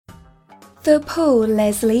The Paul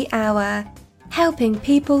Leslie Hour, helping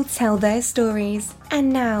people tell their stories.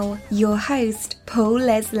 And now, your host, Paul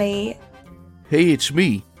Leslie. Hey, it's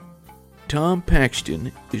me. Tom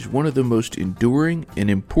Paxton is one of the most enduring and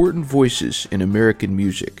important voices in American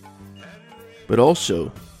music. But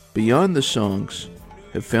also, beyond the songs,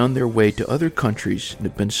 have found their way to other countries and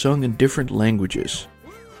have been sung in different languages.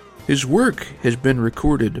 His work has been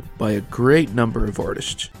recorded by a great number of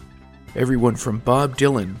artists. Everyone from Bob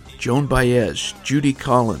Dylan, Joan Baez, Judy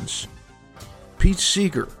Collins, Pete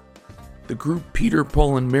Seeger, the group Peter,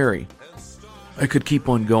 Paul, and Mary. I could keep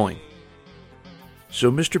on going.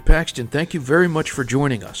 So, Mr. Paxton, thank you very much for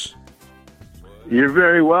joining us. You're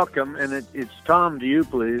very welcome, and it's Tom to you,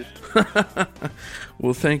 please.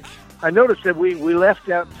 Well, thank you. I noticed that we left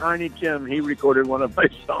out Tiny Tim. He recorded one of my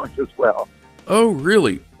songs as well. Oh,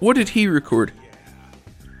 really? What did he record?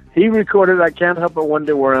 He recorded I Can't Help But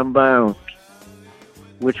Wonder Where I'm Bound,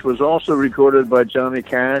 which was also recorded by Johnny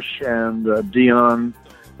Cash and Dion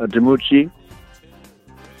DiMucci.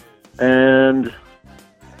 And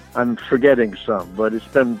I'm forgetting some, but it's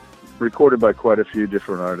been recorded by quite a few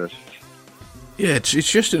different artists. Yeah,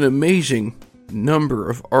 it's just an amazing number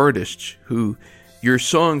of artists who your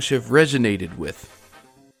songs have resonated with.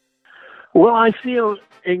 Well, I feel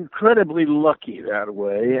incredibly lucky that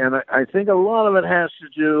way, and I think a lot of it has to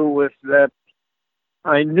do with that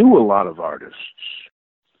I knew a lot of artists.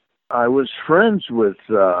 I was friends with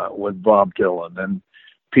Bob Dylan and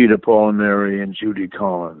Peter, Paul, and Mary and Judy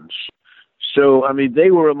Collins. So, I mean,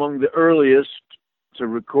 they were among the earliest to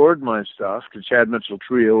record my stuff, the Chad Mitchell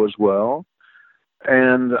Trio as well.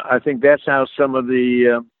 And I think that's how some of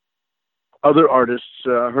the other artists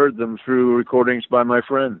heard them, through recordings by my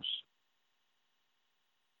friends.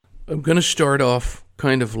 I'm going to start off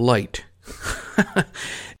kind of light.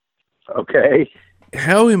 Okay.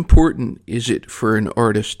 How important is it for an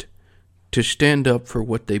artist to stand up for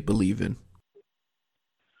what they believe in?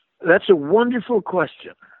 That's a wonderful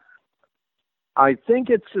question. I think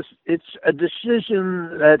it's a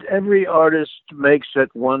decision that every artist makes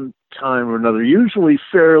at one time or another, usually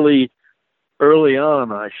fairly early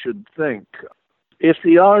on, I should think. If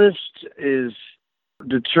the artist is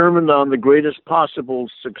determined on the greatest possible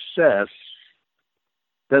success,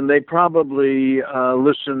 then they probably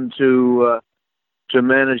listen to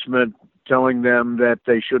management telling them that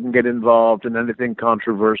they shouldn't get involved in anything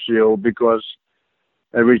controversial, because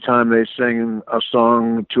every time they sing a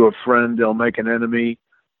song to a friend, they'll make an enemy.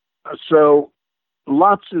 So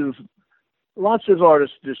lots of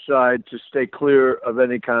artists decide to stay clear of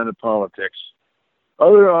any kind of politics.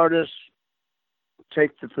 Other artists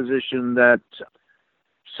take the position that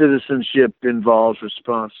citizenship involves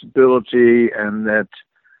responsibility, and that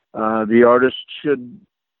the artist should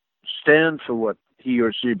stand for what he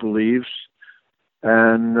or she believes.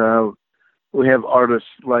 And we have artists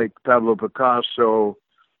like Pablo Picasso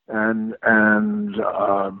and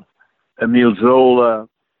Emile Zola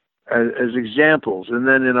as examples. And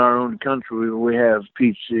then in our own country, we have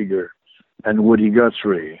Pete Seeger and Woody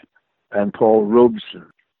Guthrie and Paul Robeson.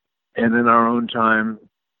 And in our own time,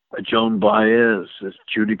 Joan Baez,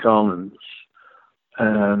 Judy Collins,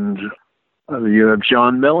 and you have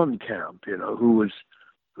John Mellencamp, who was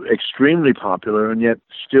extremely popular and yet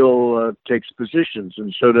still takes positions,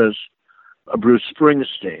 and so does Bruce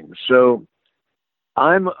Springsteen. So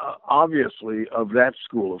I'm obviously of that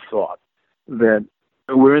school of thought, that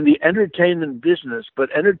we're in the entertainment business,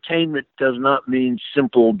 but entertainment does not mean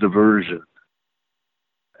simple diversion.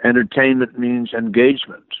 Entertainment means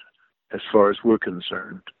engagement, as far as we're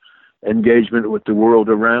concerned. Engagement with the world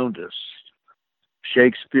around us.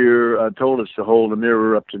 Shakespeare told us to hold a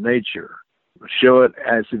mirror up to nature, show it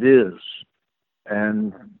as it is,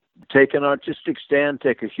 and take an artistic stand,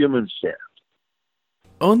 take a human stand.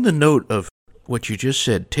 On the note of what you just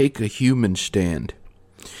said, take a human stand,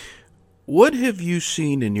 what have you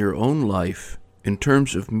seen in your own life in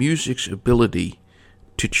terms of music's ability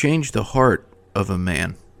to change the heart of a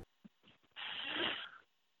man?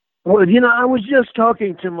 Well, I was just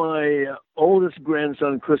talking to my oldest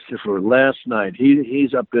grandson, Christopher, last night.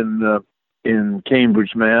 He's up in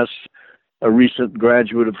Cambridge, Mass., a recent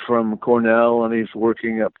graduate from Cornell, and he's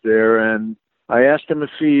working up there. And I asked him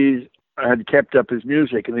if he had kept up his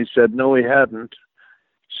music, and he said no, he hadn't.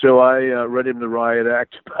 So I read him the riot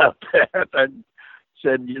act about that. I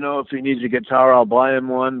said, if he needs a guitar, I'll buy him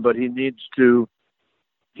one, but he needs to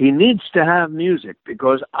have music,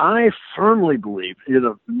 because I firmly believe,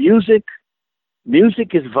 music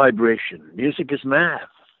is vibration. Music is math.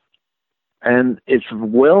 And it's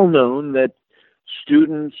well known that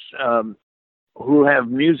students who have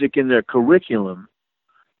music in their curriculum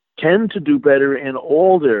tend to do better in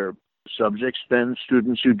all their subjects than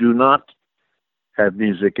students who do not have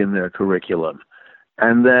music in their curriculum.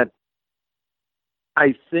 And that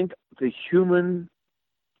I think the human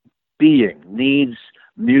being needs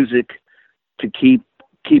music to keep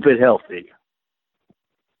it healthy.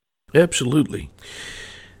 Absolutely.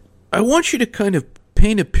 I want you to kind of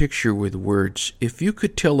paint a picture with words. If you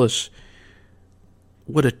could tell us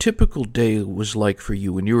what a typical day was like for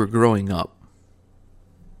you when you were growing up.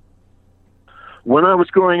 When I was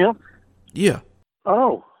growing up? Yeah.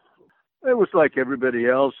 Oh, it was like everybody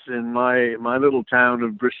else in my little town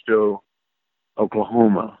of Bristow,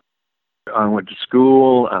 Oklahoma. I went to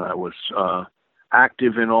school and I was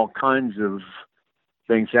active in all kinds of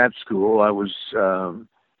things at school. I was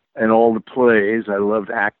in all the plays. I loved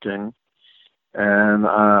acting. And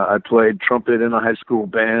I played trumpet in a high school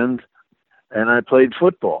band, and I played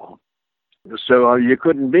football. So you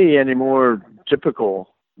couldn't be any more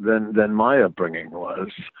typical than my upbringing was.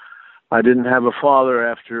 I didn't have a father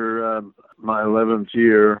after my 11th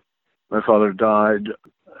year. My father died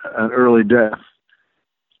an early death.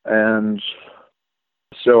 And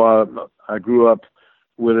so I grew up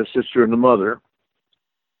with a sister and a mother.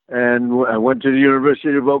 And I went to the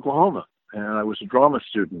University of Oklahoma, and I was a drama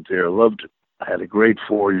student there. I loved it. I had a great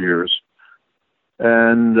 4 years.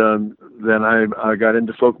 And then I got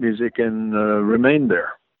into folk music and remained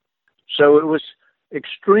there. So it was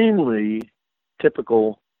extremely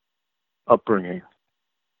typical upbringing.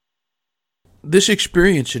 This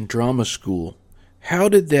experience in drama school, how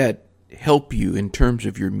did that help you in terms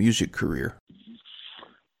of your music career?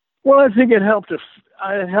 Well, I think it helped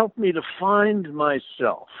me to find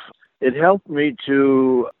myself. It helped me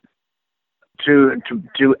to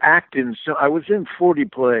act in. So I was in 40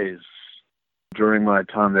 plays during my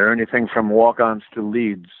time there, anything from walk-ons to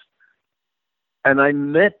leads. And I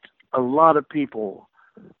met a lot of people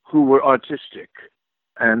who were artistic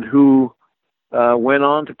and who went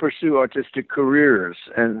on to pursue artistic careers.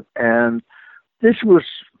 And this was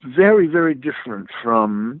very, very different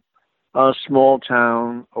from small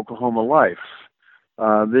town Oklahoma life.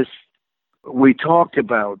 We talked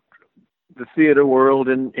about the theater world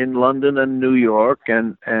in London and New York,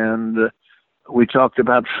 and we talked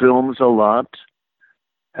about films a lot,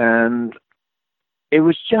 and it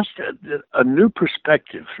was just a new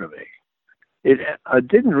perspective for me. It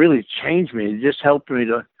didn't really change me. It just helped me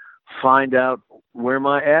to find out where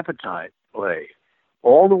my appetite lay.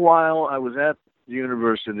 All the while I was at the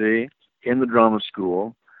university in the drama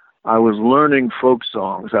school, I was learning folk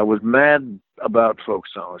songs. I was mad about folk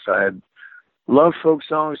songs. I had loved folk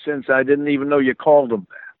songs since I didn't even know you called them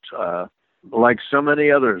that. Like so many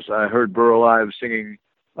others, I heard Burl Ives singing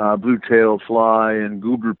Blue-Tailed Fly and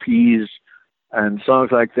Goober Peas and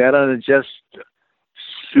songs like that, and it just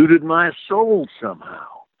suited my soul somehow.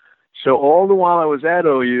 So all the while I was at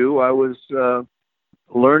OU, I was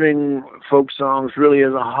learning folk songs really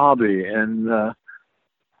as a hobby. And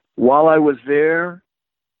while I was there,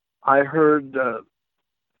 I heard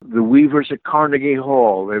the Weavers at Carnegie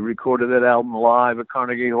Hall. They recorded that album live at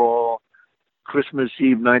Carnegie Hall, Christmas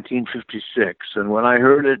Eve, 1956. And when I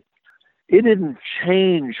heard it, it didn't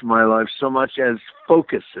change my life so much as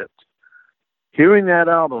focus it. Hearing that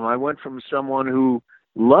album, I went from someone who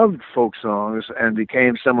loved folk songs and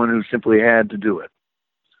became someone who simply had to do it.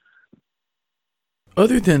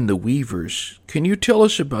 Other than the Weavers, can you tell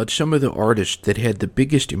us about some of the artists that had the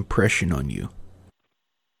biggest impression on you?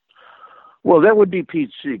 Well, that would be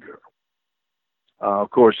Pete Seeger. Of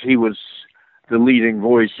course, he was the leading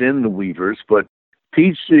voice in the Weavers, but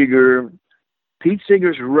Pete Seeger's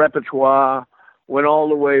repertoire went all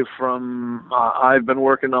the way from I've Been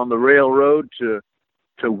Working on the Railroad to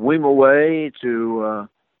Whim Away to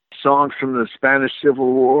songs from the Spanish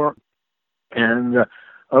Civil War, and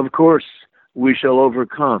of course, We Shall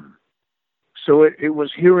Overcome. So it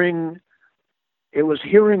was hearing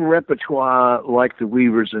repertoire like the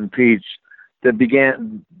Weavers and Pete's that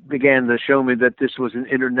began to show me that this was an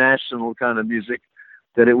international kind of music,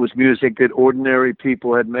 that it was music that ordinary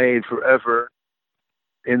people had made forever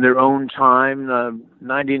in their own time.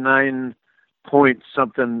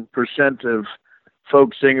 99-point-something% of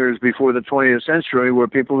folk singers before the 20th century were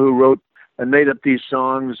people who wrote and made up these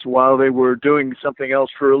songs while they were doing something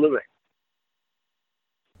else for a living.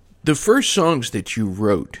 The first songs that you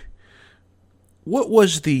wrote, what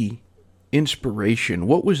was the inspiration?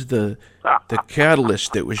 What was the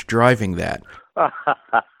catalyst that was driving that?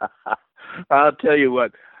 I'll tell you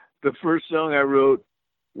what, the first song I wrote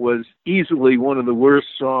was easily one of the worst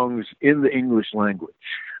songs in the English language.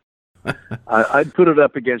 I'd put it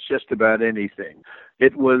up against just about anything.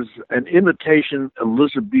 It was an imitation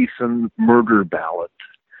Elizabethan murder ballad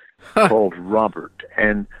called Robert.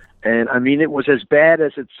 And And I mean, it was as bad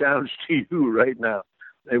as it sounds to you right now.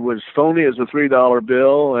 It was phony as a $3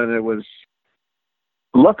 bill, and it was,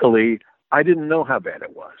 luckily, I didn't know how bad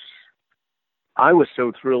it was. I was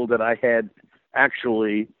so thrilled that I had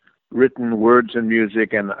actually written words and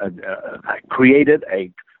music, and I created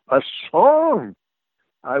a song.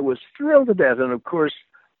 I was thrilled to death. And of course,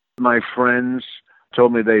 my friends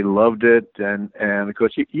told me they loved it. And of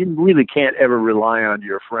course, you really can't ever rely on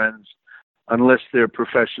your friends unless they're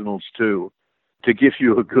professionals too, to give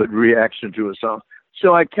you a good reaction to a song.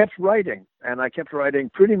 So I kept writing, and I kept writing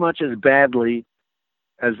pretty much as badly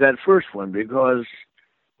as that first one, because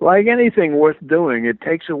like anything worth doing, it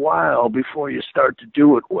takes a while before you start to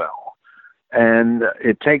do it well. And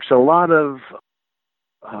it takes a lot of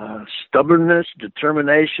stubbornness,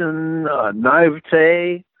 determination,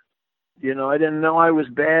 naivete. You know, I didn't know I was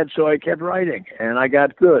bad, so I kept writing, and I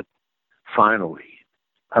got good, finally.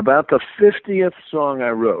 About the 50th song I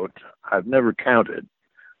wrote, I've never counted,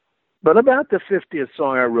 but about the 50th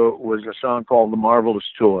song I wrote was a song called The Marvelous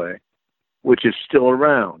Toy, which is still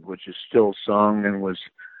around, which is still sung and was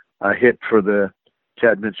a hit for the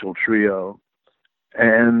Tad Mitchell Trio.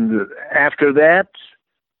 And after that,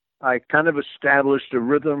 I kind of established a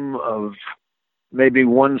rhythm of maybe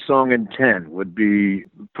one song in 10 would be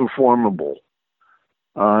performable.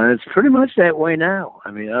 It's pretty much that way now.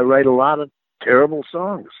 I mean, I write a lot of terrible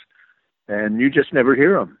songs, and you just never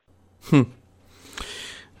hear them.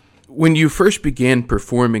 When you first began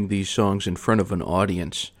performing these songs in front of an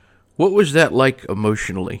audience, what was that like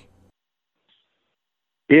emotionally?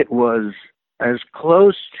 It was as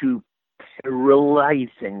close to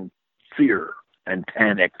paralyzing fear and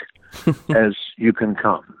panic as you can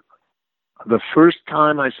come. The first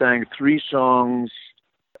time I sang 3 songs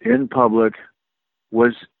in public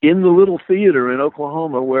was in the little theater in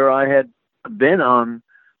Oklahoma, where I had been on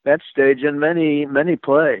that stage in many, many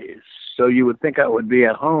plays. So you would think I would be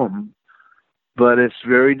at home, but it's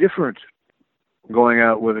very different going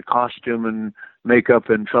out with a costume and makeup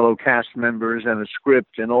and fellow cast members and a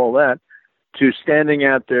script and all that, to standing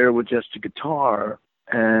out there with just a guitar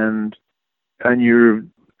and your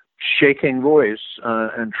shaking voice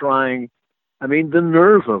and trying. I mean, the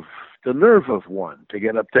nerve of one to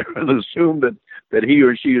get up there and assume that he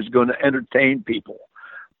or she is going to entertain people.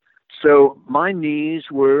 So my knees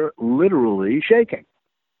were literally shaking.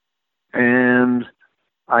 And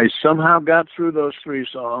I somehow got through those 3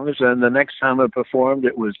 songs, and the next time I performed,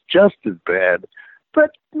 it was just as bad,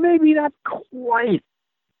 but maybe not quite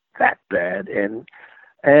that bad.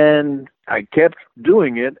 And I kept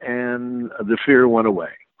doing it, and the fear went away,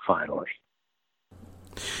 finally.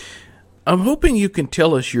 I'm hoping you can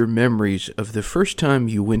tell us your memories of the first time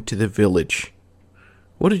you went to the Village.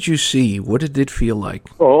 What did you see? What did it feel like?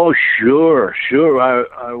 Oh, sure.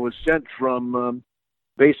 I was sent from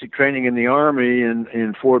basic training in the Army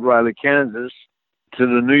in Fort Riley, Kansas, to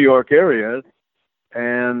the New York area.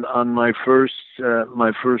 And on my first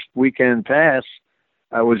weekend pass,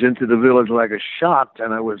 I was into the Village like a shot,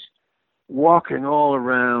 and I was walking all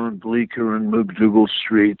around Bleecker and McDougal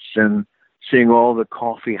streets and seeing all the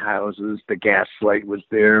coffee houses. The Gaslight was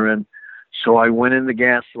there, and so I went in the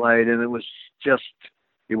Gaslight, and it was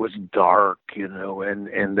dark, you know, and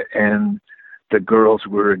the girls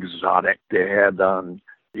were exotic. They had on,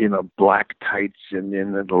 black tights and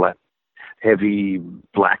the heavy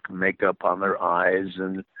black makeup on their eyes,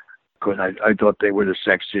 and of course I thought they were the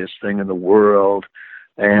sexiest thing in the world.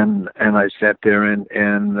 And I sat there,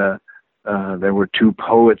 and there were 2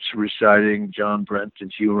 poets reciting, John Brent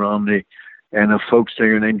and Hugh Romney, and a folk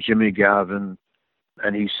singer named Jimmy Gavin,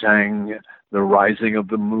 and he sang The Rising of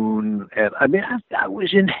the Moon. And I mean, I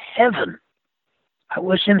was in heaven. I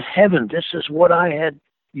was in heaven. This is what I had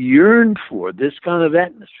yearned for, this kind of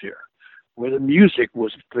atmosphere, where the music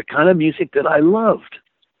was the kind of music that I loved.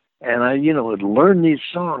 And I, had learned these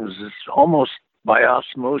songs almost by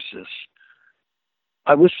osmosis.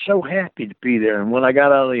 I was so happy to be there. And when I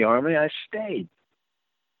got out of the Army, I stayed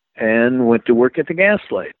and went to work at the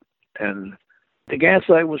Gaslight. And the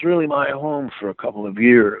Gaslight was really my home for a couple of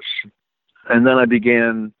years. And then I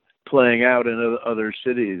began playing out in other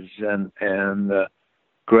cities and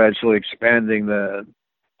gradually expanding the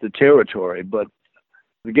territory. But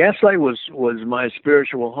the Gaslight was my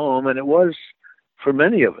spiritual home, and it was for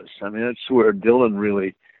many of us. I mean, that's where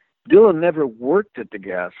Dylan never worked at the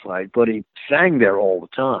Gaslight, but he sang there all the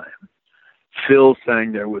time. Phil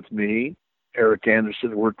sang there with me. Eric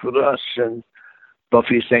Anderson worked with us, and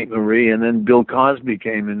Buffy St. Marie, and then Bill Cosby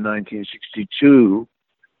came in 1962,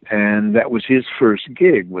 and that was his first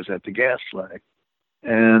gig, was at the Gaslight.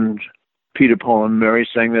 And Peter, Paul, and Mary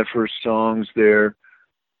sang their first songs there.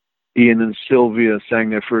 Ian and Sylvia sang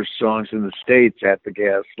their first songs in the States at the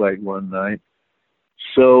Gaslight one night.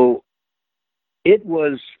 So it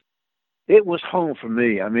was home for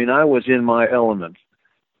me. I mean, I was in my element.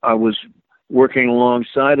 I was working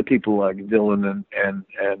alongside of people like Dylan and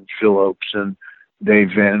Phil Oakes and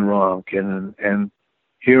Dave Van Ronk and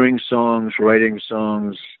hearing songs, writing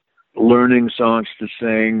songs, learning songs to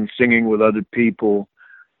sing, singing with other people.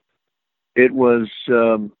 It was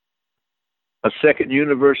a second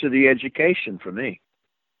university education for me.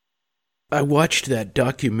 I watched that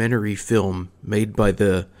documentary film made by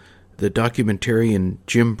the documentarian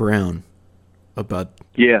Jim Brown about...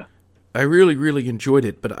 Yeah. I really, really enjoyed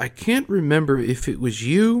it, but I can't remember if it was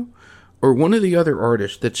you or one of the other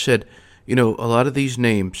artists that said, a lot of these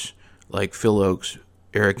names, like Phil Oakes,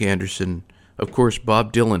 Eric Anderson, of course,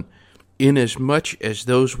 Bob Dylan, in as much as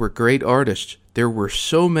those were great artists, there were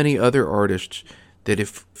so many other artists that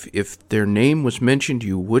if their name was mentioned,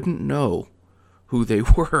 you wouldn't know who they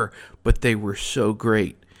were, but they were so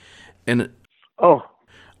great. And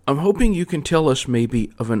I'm hoping you can tell us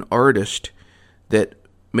maybe of an artist that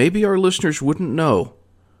maybe our listeners wouldn't know,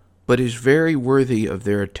 but is very worthy of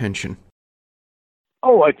their attention.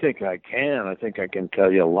 Oh, I think I can. I think I can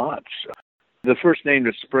tell you lots. The first name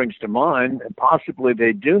that springs to mind, and possibly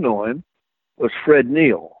they do know him, was Fred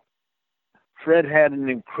Neil. Fred had an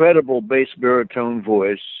incredible bass baritone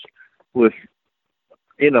voice with,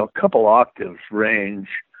 a couple octaves range.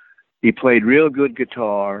 He played real good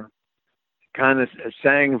guitar, kind of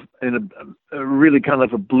sang in a really kind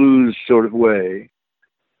of a blues sort of way.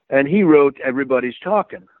 And he wrote Everybody's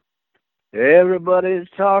Talking. Everybody's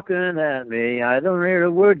talking at me. I don't hear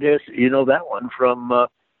a word. You know that one from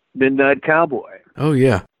Midnight Cowboy. Oh,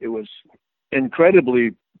 yeah. It was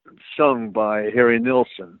incredibly sung by Harry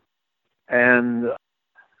Nilsson. And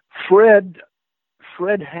Fred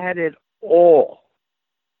had it all,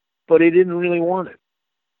 but he didn't really want it.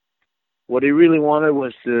 What he really wanted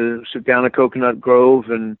was to sit down at Coconut Grove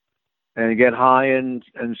and get high and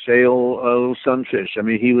sail a little sunfish. I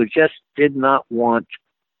mean, he just did not want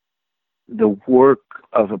the work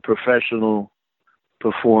of a professional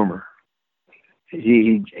performer.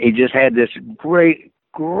 He just had this great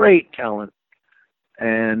talent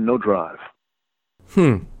and no drive.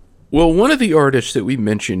 Well, one of the artists that we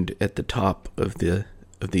mentioned at the top of the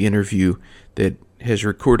interview that has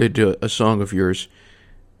recorded a song of yours,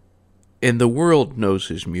 and the world knows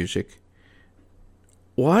his music.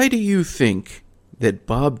 Why do you think that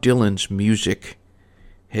Bob Dylan's music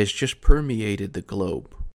has just permeated the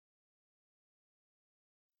globe?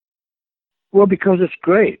 Well, because it's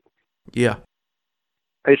great. Yeah.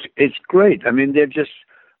 It's great. I mean, they're just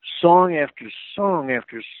song after song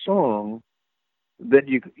after song that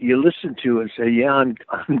you listen to and say, yeah,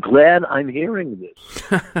 I'm glad I'm hearing this.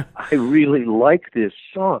 I really like this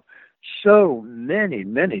song. So many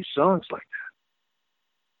songs like that.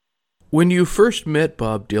 When you first met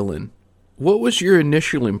Bob Dylan, what was your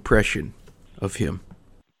initial impression of him?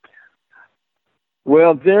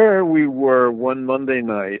 Well, there we were one Monday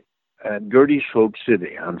night at Gertie's Folk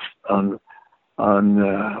City. On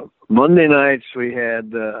Monday nights we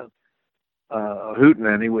had a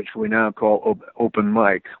hootenanny, which we now call open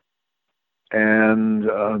mic, and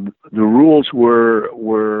the rules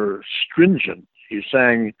were stringent. You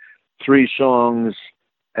sang 3 songs,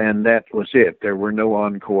 and that was it. There were no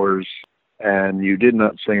encores, and you did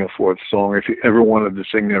not sing a 4th song if you ever wanted to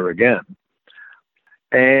sing there again.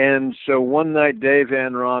 And so one night, Dave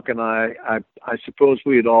Van Ronk and I suppose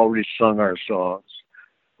we had already sung our songs.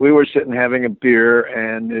 We were sitting having a beer,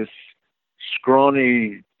 and this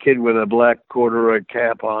scrawny kid with a black corduroy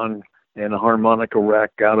cap on and a harmonica rack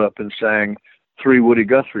got up and sang 3 Woody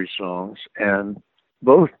Guthrie songs. And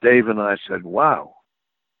both Dave and I said, wow,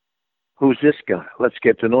 who's this guy? Let's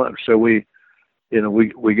get to know him. So we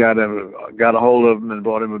got a hold of him and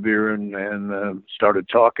bought him a beer and started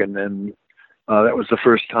talking. And that was the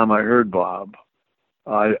first time I heard Bob.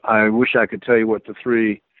 I wish I could tell you what the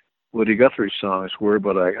 3 Woody Guthrie songs were,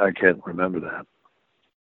 but I can't remember that.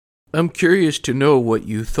 I'm curious to know what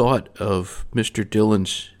you thought of Mr.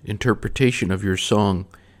 Dylan's interpretation of your song,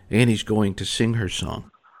 Annie's Going to Sing Her Song.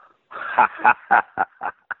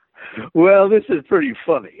 Well, this is pretty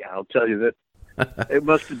funny. I'll tell you that it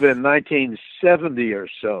must have been 1970 or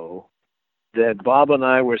so that Bob and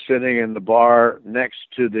I were sitting in the bar next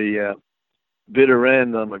to the bitter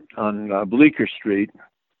end on Bleecker Street,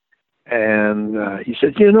 and he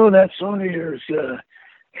said, that song of yours,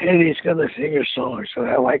 Annie's going to sing her song. I said,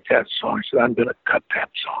 I like that song. I said, I'm going to cut that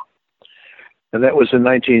song. And that was in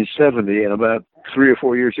 1970, and about 3 or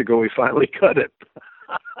 4 years ago, we finally cut it.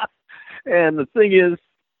 And the thing is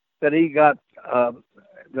that he got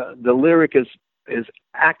The lyric is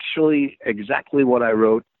actually exactly what I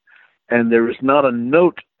wrote, and there is not a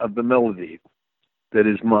note of the melody that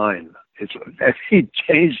is mine. It's he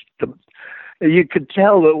changed the. You could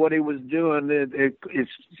tell that what he was doing.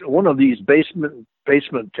 It's one of these basement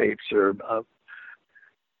tapes or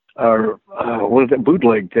what is it,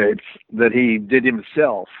 bootleg tapes that he did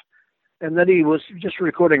himself, and that he was just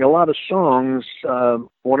recording a lot of songs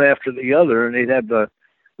one after the other, and he'd have the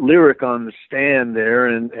lyric on the stand there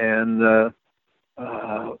and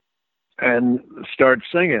start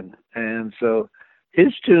singing. And so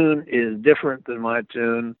his tune is different than my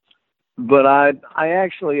tune, but I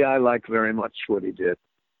like very much what he did.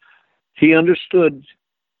 He understood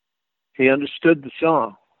the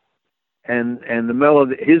song, and the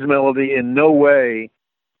melody, his melody in no way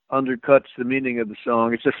undercuts the meaning of the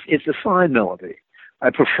song. It's a fine melody. I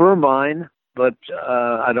prefer mine, but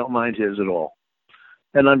I don't mind his at all.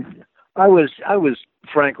 And I was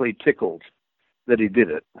frankly tickled that he did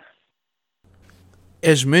it.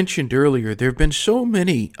 As mentioned earlier, there have been so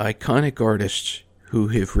many iconic artists who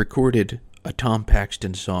have recorded a Tom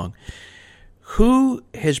Paxton song. Who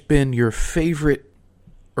has been your favorite,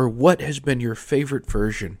 or what has been your favorite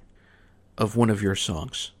version of one of your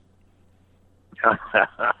songs?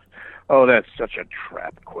 Oh, that's such a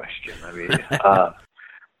trap question. I mean,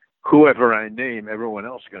 whoever I name, everyone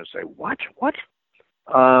else is going to say, "What? What?"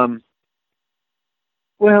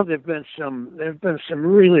 Well, there've been some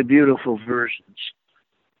really beautiful versions,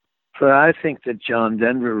 but I think that John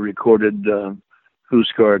Denver recorded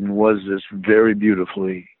 "Whose Garden Was This" very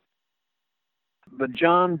beautifully. But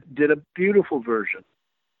John did a beautiful version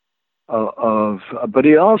but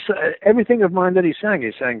he also, everything of mine that he sang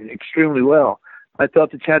extremely well. I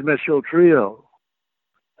thought the Chad Mitchell Trio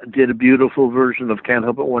did a beautiful version of "Can't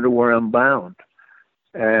Help But Wonder Where I'm Bound."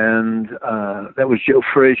 And that was Joe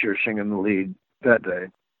Frazier singing the lead that day.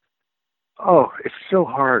 Oh, it's so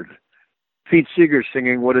hard. Pete Seeger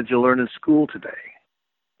singing "What Did You Learn in School Today?"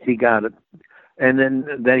 He got it. And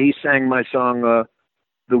then he sang my song,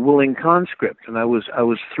 "The Willing Conscript," and I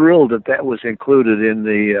was thrilled that was included in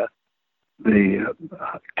the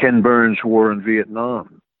Ken Burns War in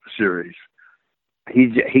Vietnam series.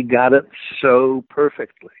 He got it so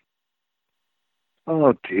perfectly.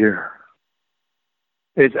 Oh dear.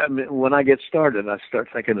 When I get started, I start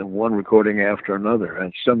thinking of one recording after another,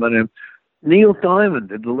 and somebody, Neil Diamond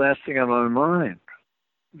did "The Last Thing on My Mind"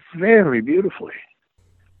 very beautifully.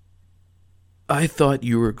 I thought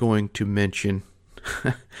you were going to mention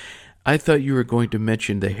the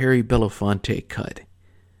Harry Belafonte cut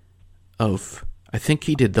of, I think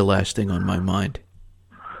he did "The Last Thing on My Mind."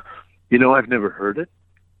 You know, I've never heard it.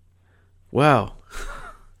 Wow.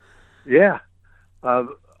 Yeah.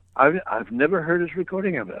 I've never heard his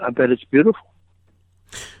recording of it. I bet it's beautiful.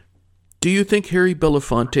 Do you think Harry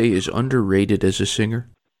Belafonte is underrated as a singer?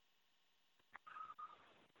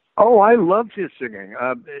 Oh, I loved his singing.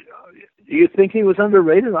 Do you think he was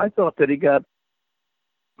underrated? I thought that he got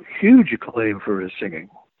huge acclaim for his singing.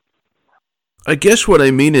 I guess what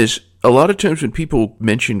I mean is, a lot of times when people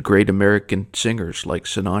mention great American singers like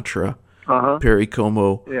Sinatra, Perry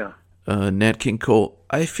Como, Nat King Cole,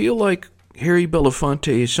 I feel like Harry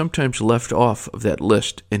Belafonte is sometimes left off of that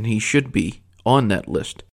list, and he should be on that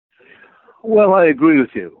list. Well, I agree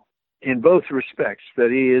with you in both respects,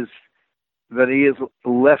 that he is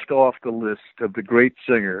left off the list of the great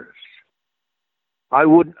singers. I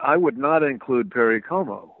would not include Perry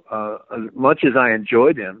Como. As much as I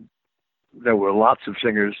enjoyed him, there were lots of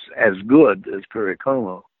singers as good as Perry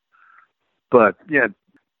Como. But yeah,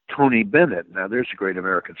 Tony Bennett. Now there's a great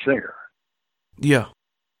American singer. Yeah.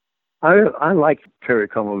 I like Perry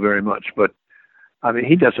Como very much, but I mean,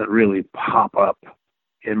 he doesn't really pop up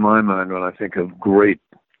in my mind when I think of great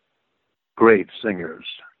singers.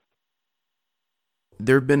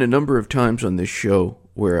 There have been a number of times on this show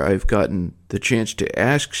where I've gotten the chance to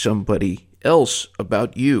ask somebody else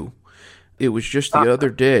about you. It was just the other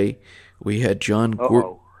day we had John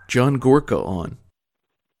Gorka on.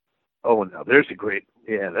 Oh, now there's a great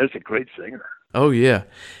singer. Oh, yeah,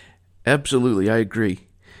 absolutely, I agree.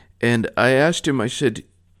 And I asked him, I said,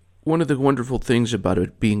 one of the wonderful things about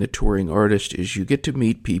it being a touring artist is you get to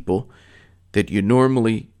meet people that you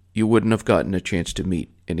wouldn't have gotten a chance to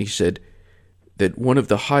meet. And he said that one of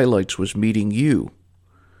the highlights was meeting you.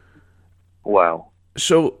 Wow.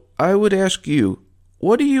 So I would ask you,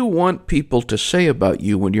 what do you want people to say about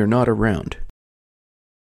you when you're not around?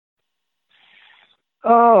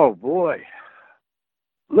 Oh, boy.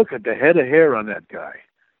 Look at the head of hair on that guy.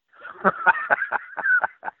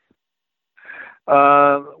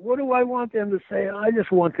 What do I want them to say? I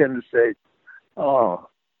just want them to say, oh,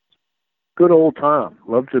 good old Tom.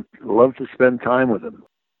 Love to spend time with him.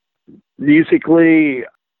 Musically,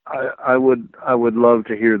 I would love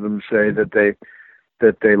to hear them say that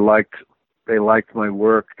they liked my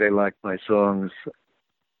work, they liked my songs.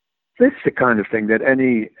 That's the kind of thing that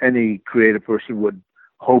any creative person would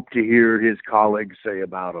hope to hear his colleagues say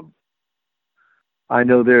about him. I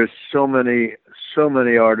know there's so many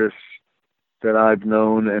artists that I've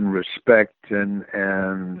known and respect, and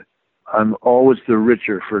I'm always the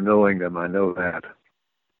richer for knowing them. I know that.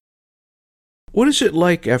 What is it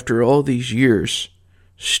like after all these years,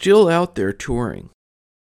 still out there touring?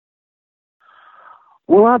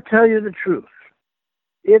 Well, I'll tell you the truth.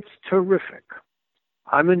 It's terrific.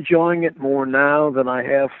 I'm enjoying it more now than I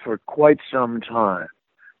have for quite some time.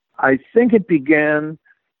 I think it began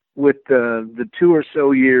with the 2 or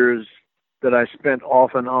so years that I spent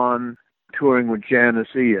off and on touring with Janis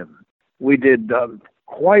Ian. We did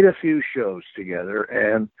quite a few shows together,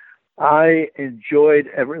 and I enjoyed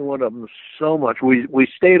every one of them so much. We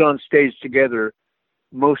stayed on stage together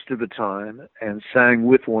most of the time and sang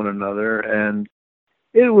with one another, and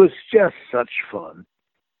it was just such fun.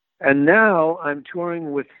 And now I'm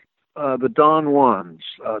touring with the Don Juans,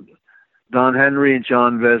 Don Henry and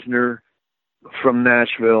John Vesner from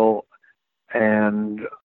Nashville, and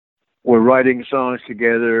we're writing songs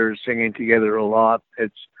together, singing together a lot.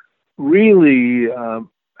 It's really,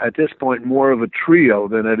 at this point, more of a trio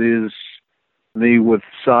than it is me with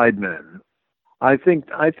sidemen. I think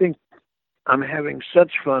I'm having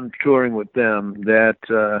such fun touring with them that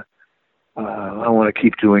I want to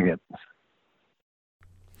keep doing it.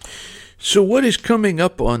 So what is coming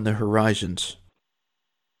up on the horizons?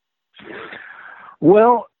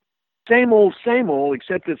 Well, same old,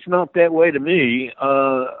 except it's not that way to me.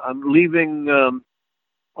 I'm leaving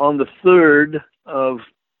on the 3rd of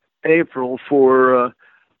April for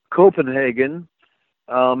Copenhagen.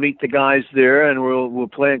 I'll meet the guys there, and we'll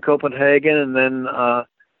play in Copenhagen, and then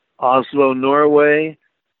Oslo, Norway,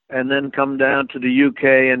 and then come down to the UK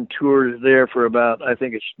and tour there for about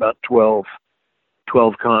 12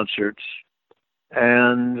 concerts.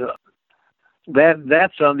 And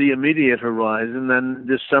that's on the immediate horizon. Then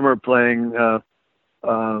this summer playing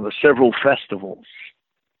several festivals,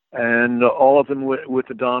 and all of them with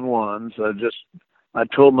the Don Juans. I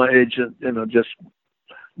told my agent, just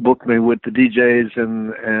book me with the DJs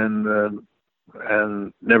and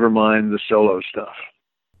never mind the solo stuff.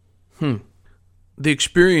 The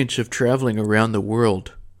experience of traveling around the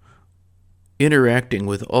world, interacting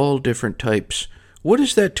with all different types, what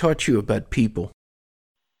has that taught you about people?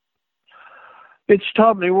 It's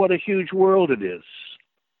taught me what a huge world it is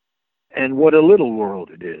and what a little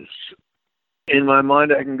world it is. In my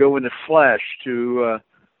mind, I can go in a flash to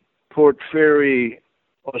Port Fairy,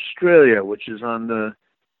 Australia, which is on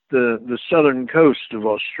the southern coast of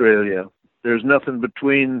Australia. There's nothing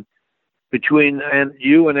between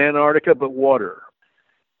you and Antarctica but water.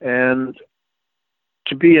 And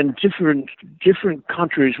to be in different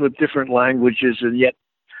countries with different languages, and yet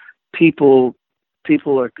people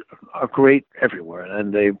are great everywhere,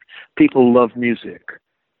 and people love music,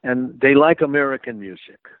 and they like American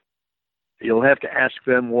music. You'll have to ask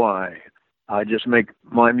them why. I just make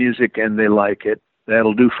my music and they like it.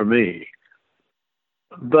 That'll do for me.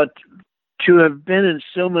 But to have been in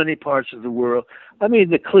so many parts of the world,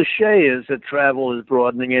 the cliche is that travel is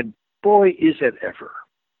broadening, and boy, is it ever.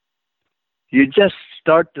 You just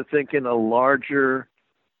start to think with a larger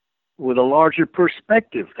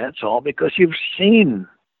perspective. That's all, because you've seen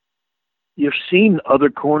other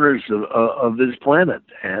corners of this planet,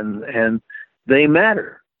 and they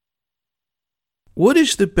matter. What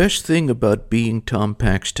is the best thing about being Tom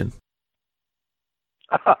Paxton?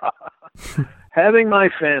 Having my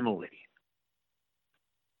family.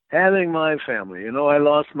 I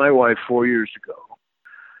lost my wife 4 years ago,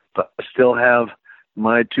 but I still have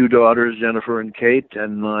my 2 daughters, Jennifer and Kate,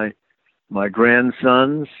 and my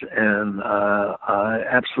grandsons, and I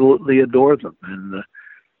absolutely adore them. And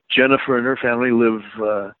Jennifer and her family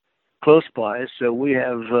live close by, so we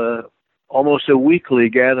have almost a weekly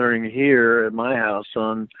gathering here at my house.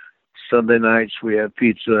 On Sunday nights, we have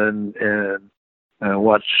pizza and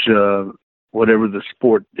watch whatever the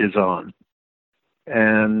sport is on.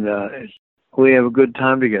 And we have a good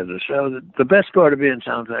time together. So the best part of being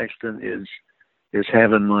Tom Paxton is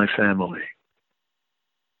having my family.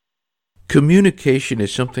 Communication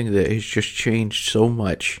is something that has just changed so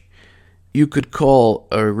much. You could call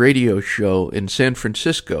a radio show in San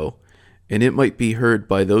Francisco, and it might be heard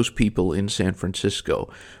by those people in San Francisco.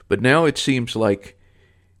 But now it seems like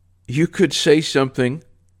you could say something,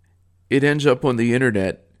 it ends up on the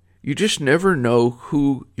internet. You just never know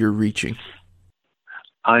who you're reaching.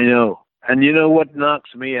 I know. And you know what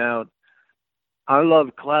knocks me out? I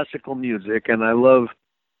love classical music, and I love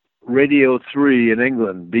Radio 3 in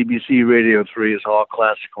England. BBC Radio 3 is all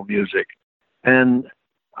classical music. And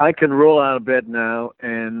I can roll out of bed now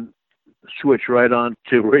and switch right on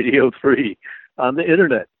to Radio 3 on the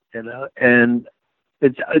internet, and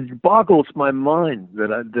it boggles my mind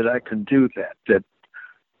that I can do that.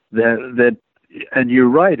 And you're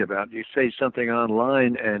right about, you say something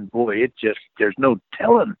online and boy, there's no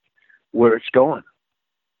telling where it's going.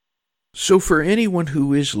 So for anyone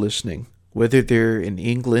who is listening, whether they're in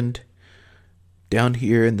England, down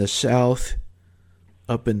here in the South,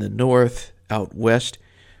 up in the North, out West,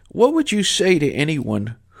 what would you say to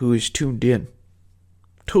anyone who is tuned in?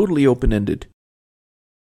 Totally open-ended.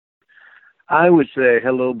 I would say,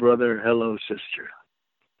 hello, brother, hello, sister.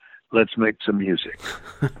 Let's make some music.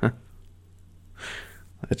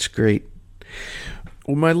 That's great.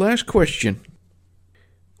 Well, my last question.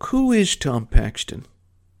 Who is Tom Paxton?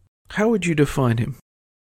 How would you define him?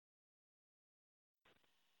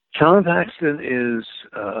 Tom Paxton is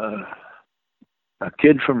a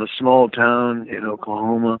kid from a small town in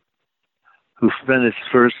Oklahoma who spent his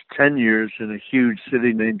first 10 years in a huge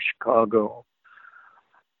city named Chicago,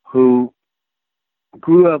 who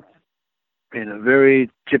grew up in a very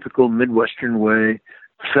typical Midwestern way,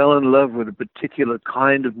 fell in love with a particular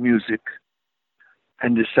kind of music,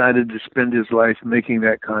 and decided to spend his life making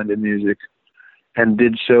that kind of music, and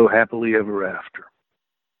did so happily ever after.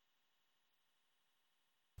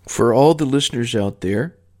 For all the listeners out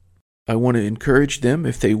there, I want to encourage them,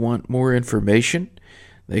 if they want more information,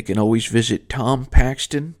 they can always visit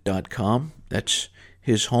tompaxton.com. That's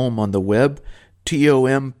his home on the web,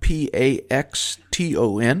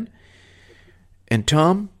 TOMPAXTON. And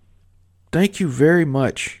Tom, thank you very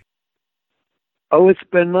much. Oh, it's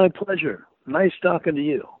been my pleasure. Nice talking to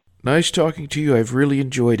you. Nice talking to you. I've really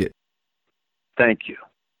enjoyed it. Thank you.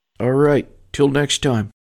 All right. Till next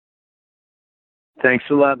time. Thanks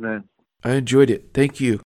a lot, man. I enjoyed it. Thank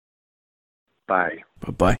you. Bye.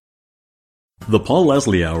 Bye-bye. The Paul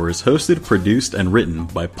Leslie Hour is hosted, produced, and written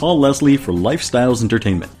by Paul Leslie for Lifestyles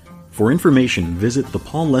Entertainment. For information, visit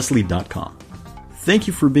thepaulleslie.com. Thank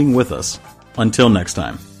you for being with us. Until next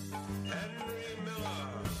time.